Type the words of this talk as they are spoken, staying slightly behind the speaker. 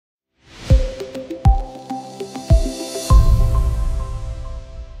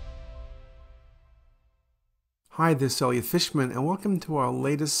Hi, this is Elliot Fishman, and welcome to our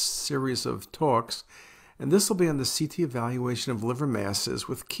latest series of talks. And this will be on the CT evaluation of liver masses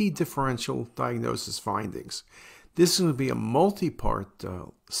with key differential diagnosis findings. This is going to be a multi-part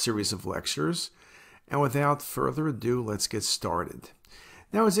series of lectures. And without further ado, let's get started.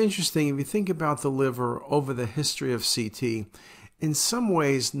 Now, it's interesting, if you think about the liver over the history of CT, in some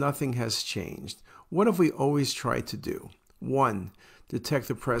ways, nothing has changed. What have we always tried to do? 1, detect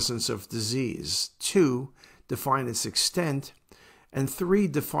the presence of disease. 2, define its extent. And 3,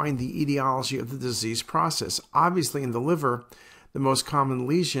 define the etiology of the disease process. Obviously, in the liver, the most common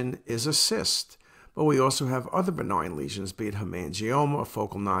lesion is a cyst. But we also have other benign lesions, be it hemangioma,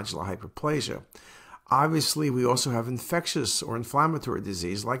 focal nodular hyperplasia. Obviously, we also have infectious or inflammatory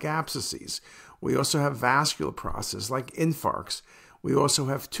disease like abscesses. We also have vascular processes like infarcts. We also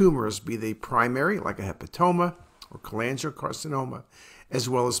have tumors, be they primary like a hepatoma or cholangiocarcinoma, as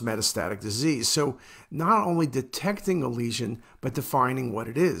well as metastatic disease. So not only detecting a lesion, but defining what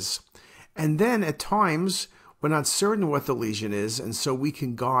it is. And then at times, we're not certain what the lesion is, and so we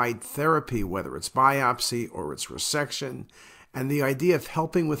can guide therapy, whether it's biopsy or it's resection, and the idea of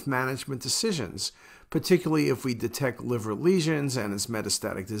helping with management decisions, particularly if we detect liver lesions and it's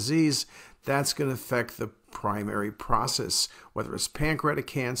metastatic disease, that's going to affect the primary process, whether it's pancreatic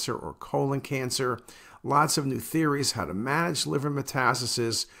cancer or colon cancer. Lots of new theories how to manage liver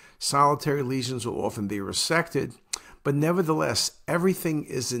metastasis. Solitary lesions will often be resected, but nevertheless, everything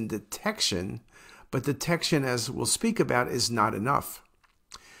is in detection, but detection, as we'll speak about, is not enough.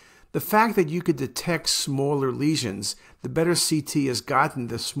 The fact that you could detect smaller lesions, the better CT has gotten,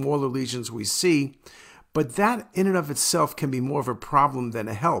 the smaller lesions we see, but that in and of itself can be more of a problem than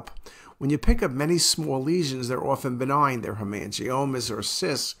a help. When you pick up many small lesions, they're often benign. They're hemangiomas or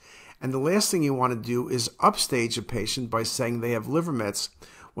cysts. And the last thing you want to do is upstage a patient by saying they have liver mets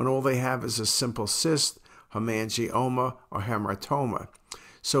when all they have is a simple cyst, hemangioma, or hematoma.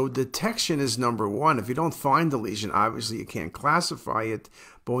 So detection is number one. If you don't find the lesion, obviously you can't classify it.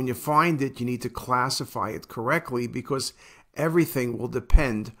 But when you find it, you need to classify it correctly because everything will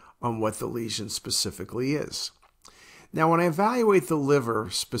depend on what the lesion specifically is. Now, when I evaluate the liver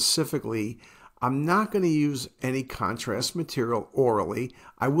specifically, I'm not going to use any contrast material orally.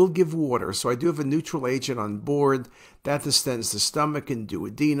 I will give water, so I do have a neutral agent on board that distends the stomach and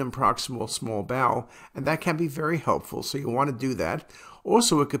duodenum, proximal small bowel, and that can be very helpful, so you want to do that.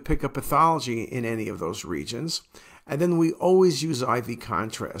 Also, it could pick up pathology in any of those regions. And then we always use IV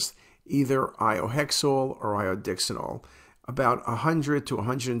contrast, either iohexol or iodixonol, about 100 to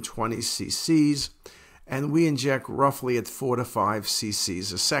 120 cc's, and we inject roughly at 4 to 5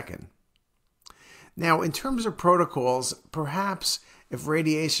 cc's a second. Now, in terms of protocols, perhaps if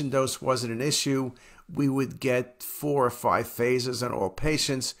radiation dose wasn't an issue, we would get 4 or 5 phases on all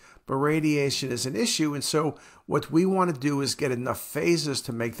patients, but radiation is an issue, and so what we want to do is get enough phases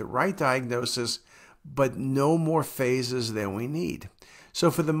to make the right diagnosis, but no more phases than we need. So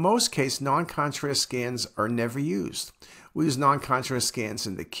for the most case, non-contrast scans are never used. We use non-contrast scans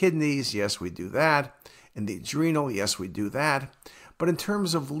in the kidneys, yes, we do that. In the adrenal, yes, we do that. But in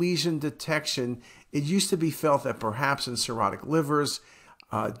terms of lesion detection, it used to be felt that perhaps in cirrhotic livers,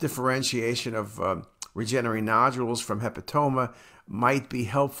 differentiation of regenerating nodules from hepatoma might be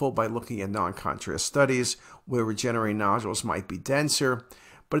helpful by looking at non-contrast studies where regenerating nodules might be denser.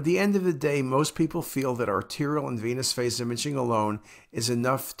 But at the end of the day, most people feel that arterial and venous phase imaging alone is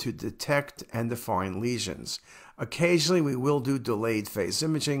enough to detect and define lesions. Occasionally, we will do delayed phase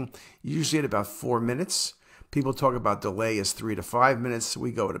imaging, usually at about 4 minutes. People talk about delay as 3 to 5 minutes.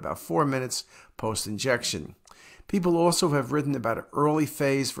 We go at about 4 minutes post-injection. People also have written about early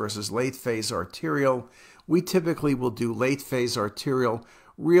phase versus late phase arterial. We typically will do late phase arterial.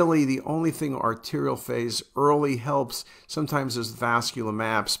 Really, the only thing arterial phase early helps sometimes is vascular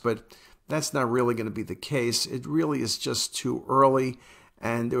maps, but that's not really going to be the case. It really is just too early,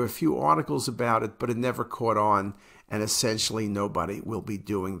 and there were a few articles about it, but it never caught on, and essentially nobody will be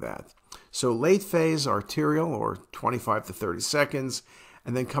doing that. So late phase arterial, or 25 to 30 seconds,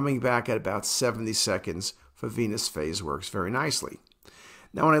 and then coming back at about 70 seconds for venous phase works very nicely.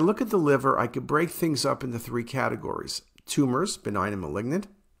 Now, when I look at the liver, I could break things up into 3 categories. Tumors, benign and malignant,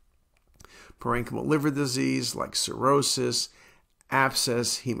 parenchymal liver disease like cirrhosis,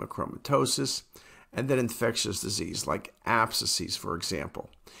 abscess, hemochromatosis, and then infectious disease like abscesses, for example.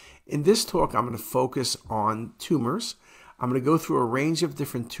 In this talk, I'm going to focus on tumors. I'm going to go through a range of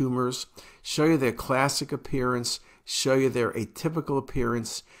different tumors, show you their classic appearance, show you their atypical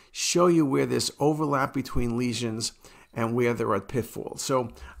appearance, show you where there's overlap between lesions, and where there are pitfalls. So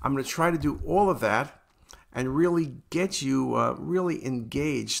I'm going to try to do all of that and really get you really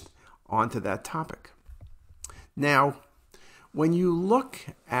engaged onto that topic. Now, when you look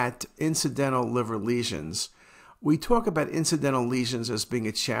at incidental liver lesions, we talk about incidental lesions as being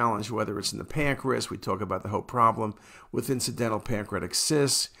a challenge, whether it's in the pancreas. We talk about the whole problem with incidental pancreatic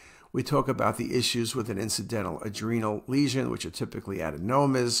cysts. We talk about the issues with an incidental adrenal lesion, which are typically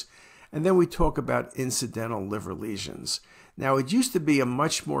adenomas. And then we talk about incidental liver lesions. Now, it used to be a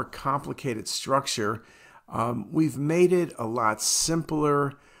much more complicated structure. We've made it a lot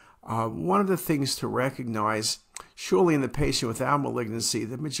simpler. One of the things to recognize, surely in the patient without malignancy,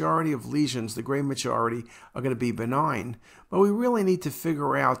 the majority of lesions, the great majority, are going to be benign. But we really need to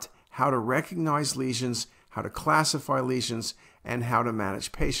figure out how to recognize lesions, how to classify lesions, and how to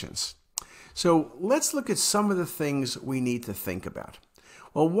manage patients. So let's look at some of the things we need to think about.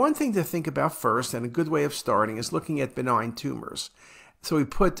 Well, one thing to think about first, and a good way of starting, is looking at benign tumors. So we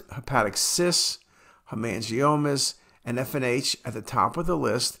put hepatic cysts, hemangiomas, and FNH at the top of the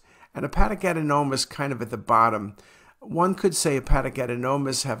list, and hepatic adenomas kind of at the bottom. One could say hepatic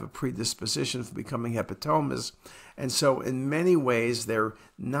adenomas have a predisposition for becoming hepatomas, and so in many ways they're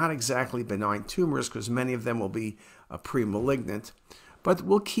not exactly benign tumors because many of them will be pre-malignant, but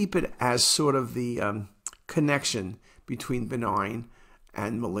we'll keep it as sort of the connection between benign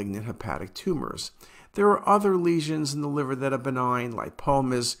and malignant hepatic tumors. There are other lesions in the liver that are benign,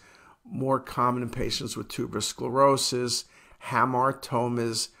 lipomas, more common in patients with tuberous sclerosis,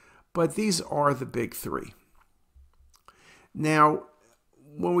 hamartomas, but these are the big three. Now,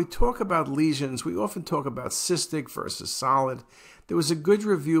 when we talk about lesions, we often talk about cystic versus solid. There was a good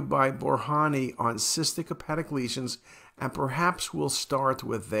review by Borhani on cystic hepatic lesions, and perhaps we'll start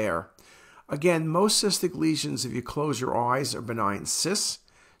with there. Again, most cystic lesions, if you close your eyes, are benign cysts,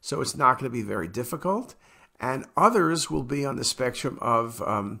 so it's not going to be very difficult. And others will be on the spectrum of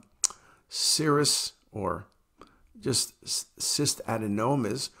serous or just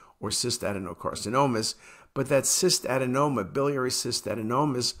cystadenomas or cystadenocarcinomas. But that cystadenoma, biliary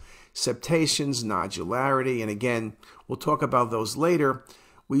cystadenomas, septations, nodularity, and again, we'll talk about those later.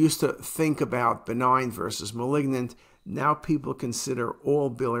 We used to think about benign versus malignant. Now people consider all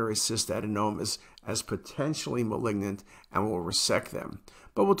biliary cystadenomas as potentially malignant and will resect them.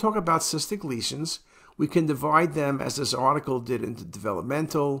 But we'll talk about cystic lesions. We can divide them, as this article did, into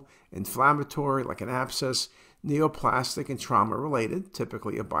developmental, inflammatory, like an abscess, neoplastic, and trauma-related,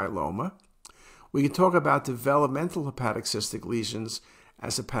 typically a biloma. We can talk about developmental hepatic cystic lesions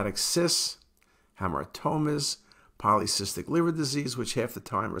as hepatic cysts, hamartomas, polycystic liver disease, which half the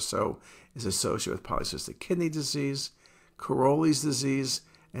time or so is associated with polycystic kidney disease, Caroli's disease,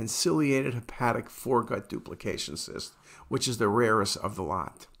 and ciliated hepatic foregut duplication cyst, which is the rarest of the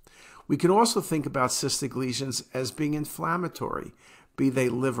lot. We can also think about cystic lesions as being inflammatory, be they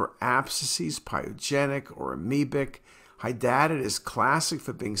liver abscesses, pyogenic or amoebic. Hydatid is classic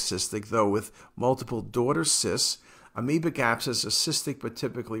for being cystic, though with multiple daughter cysts. Amoebic abscess is cystic, but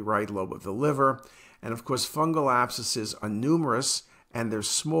typically right lobe of the liver. And of course, fungal abscesses are numerous and they're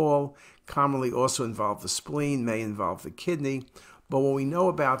small, commonly also involve the spleen, may involve the kidney. But what we know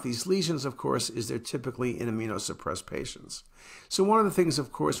about these lesions, of course, is they're typically in immunosuppressed patients. So one of the things,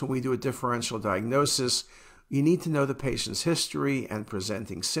 of course, when we do a differential diagnosis, you need to know the patient's history and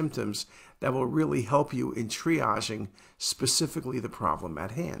presenting symptoms that will really help you in triaging specifically the problem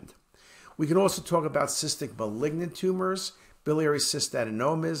at hand. We can also talk about cystic malignant tumors, biliary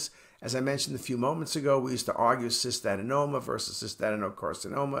cystadenomas. As I mentioned a few moments ago, we used to argue cystadenoma versus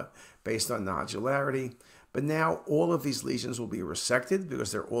cystadenocarcinoma based on nodularity. But now all of these lesions will be resected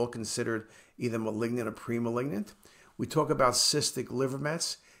because they're all considered either malignant or pre-malignant. We talk about cystic liver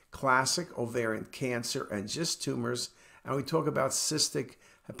mets, classic ovarian cancer and GIST tumors, and we talk about cystic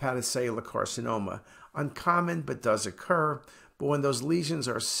hepatocellular carcinoma. Uncommon, but does occur. But when those lesions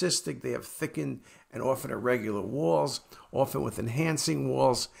are cystic, they have thickened and often irregular walls, often with enhancing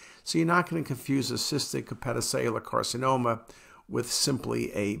walls. So you're not going to confuse a cystic hepatocellular carcinoma with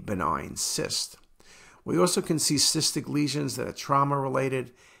simply a benign cyst. We also can see cystic lesions that are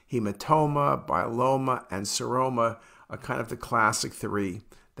trauma-related. Hematoma, biloma, and seroma are kind of the classic three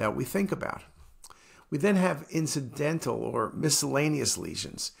that we think about. We then have incidental or miscellaneous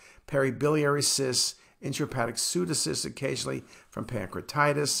lesions, peribiliary cysts, intrahepatic pseudocysts occasionally from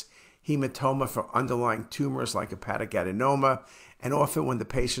pancreatitis, hematoma for underlying tumors like hepatic adenoma, and often when the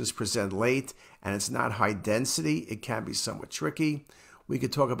patients present late and it's not high density, it can be somewhat tricky. We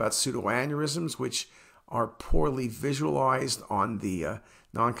could talk about pseudoaneurysms, which are poorly visualized on the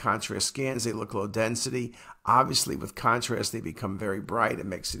non-contrast scans. They look low density. Obviously, with contrast, they become very bright. It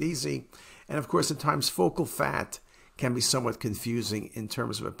makes it easy. And of course, at times, focal fat can be somewhat confusing in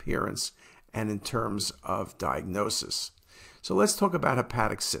terms of appearance and in terms of diagnosis. So let's talk about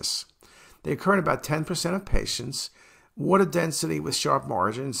hepatic cysts. They occur in about 10% of patients. Water density with sharp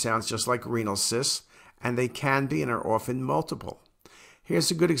margins sounds just like renal cysts, and they can be and are often multiple. Here's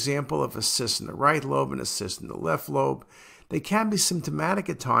a good example of a cyst in the right lobe and a cyst in the left lobe. They can be symptomatic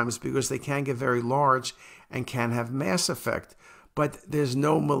at times because they can get very large and can have mass effect, but there's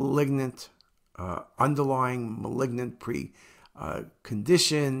no malignant, underlying malignant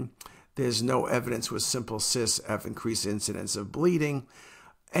condition. There's no evidence with simple cysts have increased incidence of bleeding.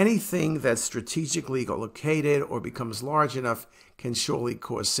 Anything that's strategically located or becomes large enough can surely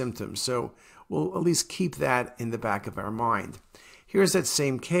cause symptoms. So we'll at least keep that in the back of our mind. Here's that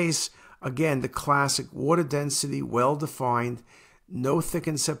same case. Again, the classic water density, well-defined, no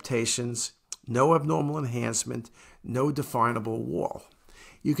thickened septations, no abnormal enhancement, no definable wall.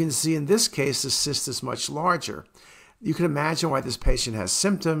 You can see in this case the cyst is much larger. You can imagine why this patient has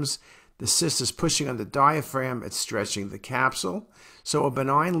symptoms. The cyst is pushing on the diaphragm, it's stretching the capsule. So a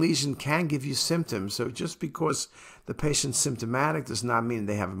benign lesion can give you symptoms. So just because the patient's symptomatic does not mean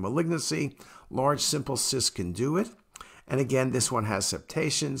they have a malignancy. Large simple cysts can do it. And again, this one has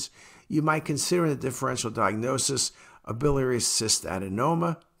septations. You might consider in the differential diagnosis a biliary cyst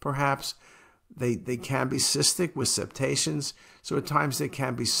adenoma, perhaps. They can be cystic with septations, so at times there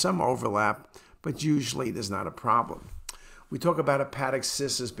can be some overlap, but usually there's not a problem. We talk about hepatic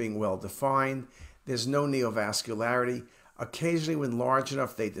cysts as being well defined. There's no neovascularity. Occasionally, when large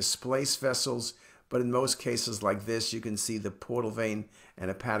enough, they displace vessels, but in most cases like this, you can see the portal vein and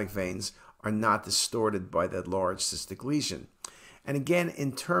hepatic veins are not distorted by that large cystic lesion. And again,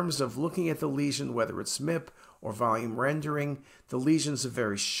 in terms of looking at the lesion, whether it's MIP or volume rendering, the lesions are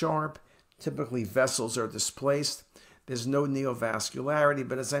very sharp. Typically, vessels are displaced. There's no neovascularity,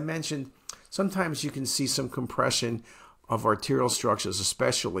 but as I mentioned, sometimes you can see some compression of arterial structures,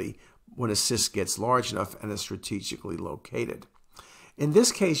 especially when a cyst gets large enough and is strategically located. In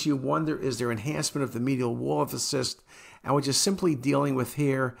this case, you wonder, is there enhancement of the medial wall of the cyst? And what you're simply dealing with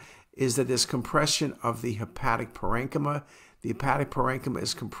here is that there's compression of the hepatic parenchyma. The hepatic parenchyma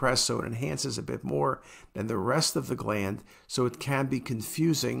is compressed, so it enhances a bit more than the rest of the gland, so it can be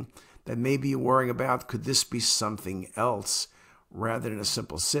confusing that maybe you're worrying about, could this be something else rather than a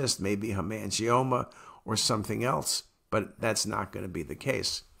simple cyst, maybe hemangioma or something else, but that's not going to be the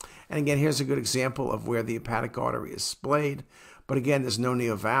case. And again, here's a good example of where the hepatic artery is splayed, but again, there's no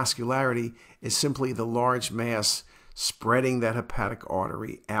neovascularity. It's simply the large mass spreading that hepatic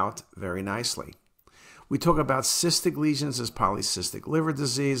artery out very nicely. We talk about cystic lesions as polycystic liver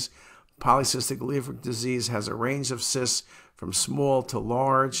disease. Polycystic liver disease has a range of cysts from small to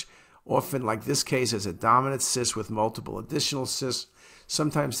large. Often, like this case, is a dominant cyst with multiple additional cysts.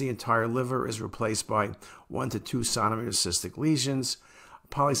 Sometimes the entire liver is replaced by 1 to 2 centimeter cystic lesions.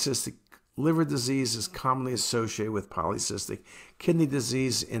 Polycystic liver disease is commonly associated with polycystic kidney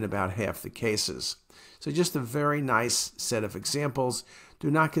disease in about half the cases. So just a very nice set of examples. Do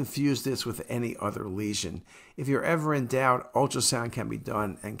not confuse this with any other lesion. If you're ever in doubt, ultrasound can be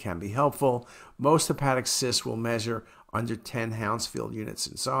done and can be helpful. Most hepatic cysts will measure under 10 Hounsfield units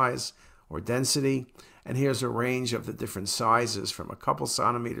in size or density. And here's a range of the different sizes from a couple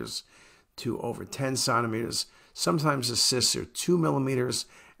centimeters to over 10 centimeters. Sometimes the cysts are 2 millimeters,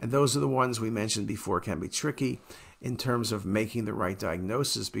 and those are the ones we mentioned before can be tricky in terms of making the right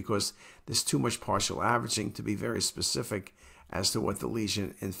diagnosis because there's too much partial averaging to be very specific as to what the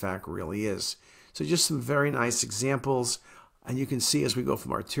lesion in fact really is. So just some very nice examples, and you can see as we go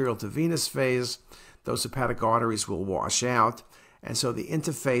from arterial to venous phase, those hepatic arteries will wash out, and so the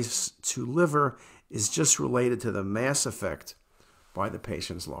interface to liver is just related to the mass effect by the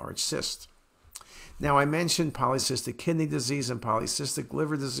patient's large cyst. Now, I mentioned polycystic kidney disease and polycystic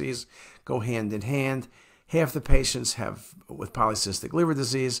liver disease go hand in hand. Half the patients with polycystic liver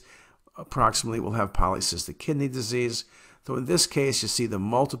disease approximately will have polycystic kidney disease. So in this case, you see the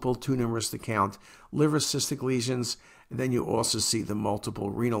multiple, too numerous to count, liver cystic lesions, and then you also see the multiple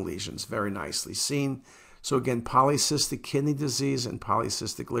renal lesions, very nicely seen. So again, polycystic kidney disease and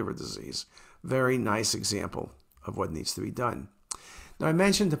polycystic liver disease. Very nice example of what needs to be done. Now, I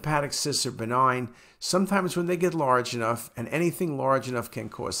mentioned hepatic cysts are benign. Sometimes when they get large enough, and anything large enough can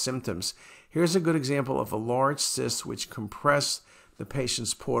cause symptoms. Here's a good example of a large cyst which compressed the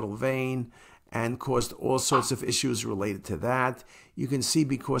patient's portal vein and caused all sorts of issues related to that. You can see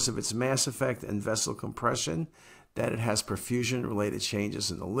because of its mass effect and vessel compression that it has perfusion-related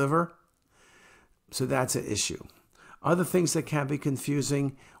changes in the liver. So that's an issue. Other things that can be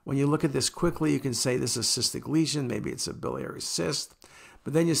confusing, when you look at this quickly, you can say this is a cystic lesion, maybe it's a biliary cyst,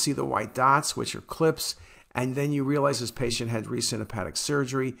 but then you see the white dots, which are clips, and then you realize this patient had recent hepatic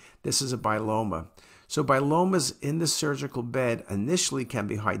surgery. This is a biloma. So bilomas in the surgical bed initially can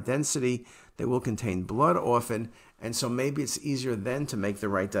be high density. They will contain blood often, and so maybe it's easier then to make the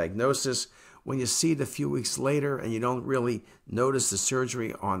right diagnosis. When you see it a few weeks later and you don't really notice the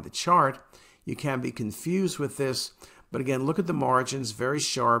surgery on the chart, you can be confused with this. But again, look at the margins, very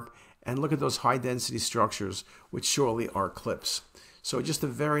sharp, and look at those high density structures, which surely are clips. So just a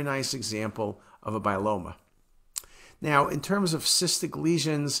very nice example of a biloma. Now, in terms of cystic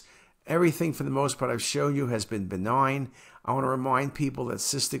lesions, everything for the most part I've shown you has been benign. I want to remind people that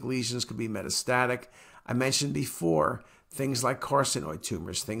cystic lesions could be metastatic. I mentioned before things like carcinoid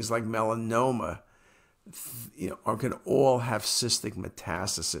tumors, things like melanoma, can all have cystic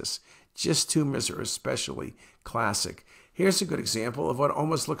metastasis. GIST tumors are especially classic. Here's a good example of what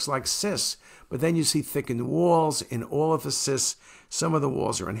almost looks like cysts, but then you see thickened walls in all of the cysts. Some of the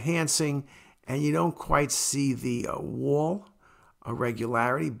walls are enhancing, and you don't quite see the wall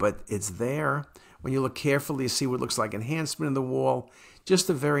irregularity, but it's there. When you look carefully, you see what looks like enhancement in the wall. Just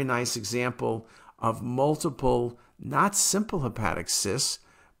a very nice example of multiple, not simple hepatic cysts,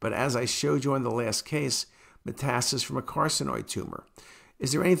 but as I showed you in the last case, metastasis from a carcinoid tumor.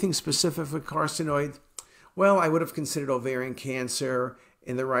 Is there anything specific for carcinoid? Well, I would have considered ovarian cancer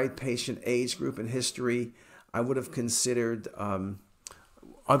in the right patient age group and history. I would have considered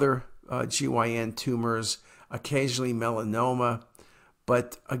other GYN tumors, occasionally melanoma.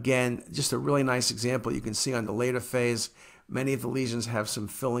 But again, just a really nice example. You can see on the later phase, many of the lesions have some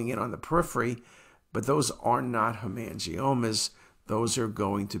filling in on the periphery, but those are not hemangiomas. Those are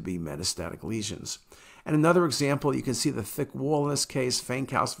going to be metastatic lesions. And another example, you can see the thick wall in this case, faint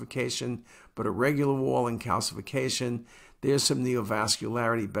calcification, but a regular wall and calcification. There's some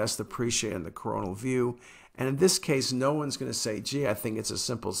neovascularity, best appreciated in the coronal view. And in this case, no one's going to say, gee, I think it's a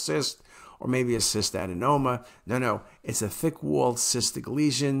simple cyst or maybe a cystadenoma. No, it's a thick-walled cystic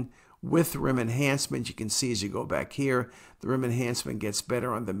lesion with rim enhancement. You can see as you go back here, the rim enhancement gets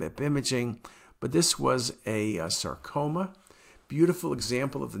better on the MIP imaging. But this was a sarcoma. Beautiful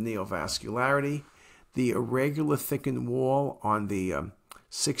example of the neovascularity. The irregular thickened wall on the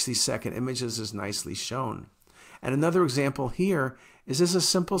 60-second images is nicely shown. And another example here, is this a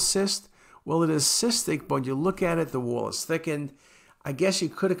simple cyst? Well, it is cystic, but when you look at it, the wall is thickened. I guess you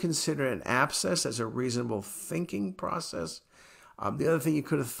could have considered an abscess as a reasonable thinking process. The other thing you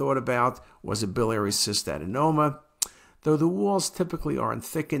could have thought about was a biliary cystadenoma. Though the walls typically aren't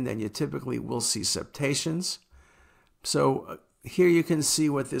thickened, and you typically will see septations. So here you can see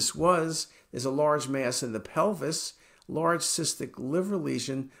what this was. There's a large mass in the pelvis, large cystic liver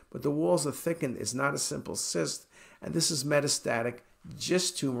lesion, but the walls are thickened. It's not a simple cyst, and this is metastatic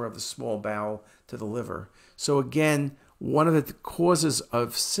GIST tumor of the small bowel to the liver. So again, one of the causes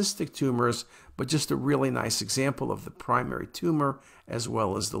of cystic tumors, but just a really nice example of the primary tumor as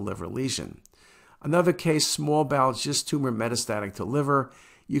well as the liver lesion. Another case, small bowel GIST tumor metastatic to liver.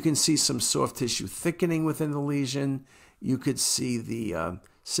 You can see some soft tissue thickening within the lesion. You could see the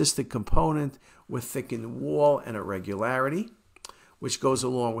cystic component with thickened wall and irregularity, which goes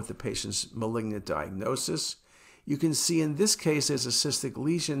along with the patient's malignant diagnosis. You can see in this case there's a cystic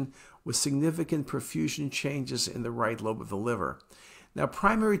lesion with significant perfusion changes in the right lobe of the liver. Now,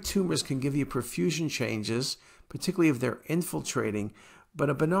 primary tumors can give you perfusion changes, particularly if they're infiltrating, but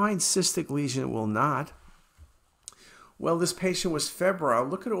a benign cystic lesion will not. Well, this patient was febrile.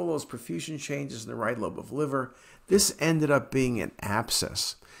 Look at all those perfusion changes in the right lobe of liver. This ended up being an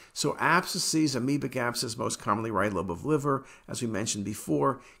abscess. So abscesses, amoebic abscess, most commonly right lobe of liver, as we mentioned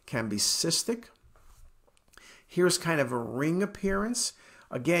before, can be cystic. Here's kind of a ring appearance.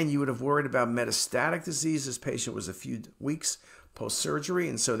 Again, you would have worried about metastatic disease. This patient was a few weeks post-surgery,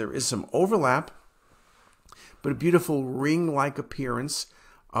 and so there is some overlap, but a beautiful ring-like appearance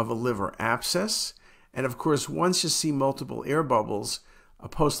of a liver abscess. And of course, once you see multiple air bubbles, a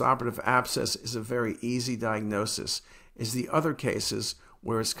postoperative abscess is a very easy diagnosis. Is the other cases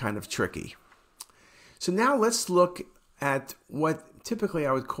where it's kind of tricky. So now let's look at what typically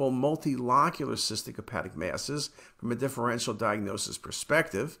I would call multilocular cystic hepatic masses from a differential diagnosis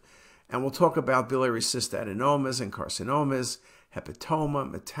perspective. And we'll talk about biliary cystadenomas and carcinomas,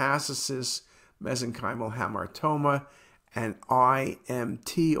 hepatoma, metastasis, mesenchymal hamartoma, and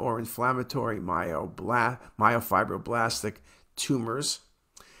IMT, or inflammatory myofibroblastic tumors.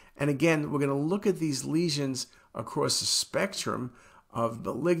 And again, we're going to look at these lesions across the spectrum of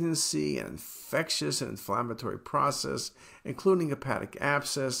malignancy and infectious and inflammatory process, including hepatic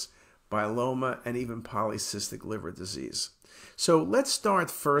abscess, biloma, and even polycystic liver disease. So let's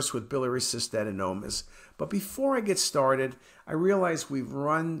start first with biliary cystadenomas. But before I get started, I realize we've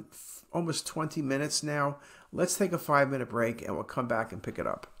run almost 20 minutes now. Let's take a 5-minute break and we'll come back and pick it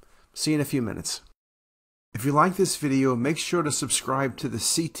up. See you in a few minutes. If you like this video, make sure to subscribe to the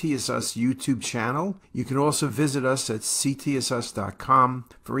CTisus YouTube channel. You can also visit us at ctisus.com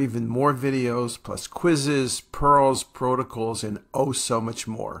for even more videos, plus quizzes, pearls, protocols, and oh so much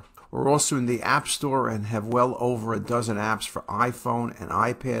more. We're also in the App Store and have well over a dozen apps for iPhone and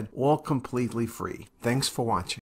iPad, all completely free. Thanks for watching.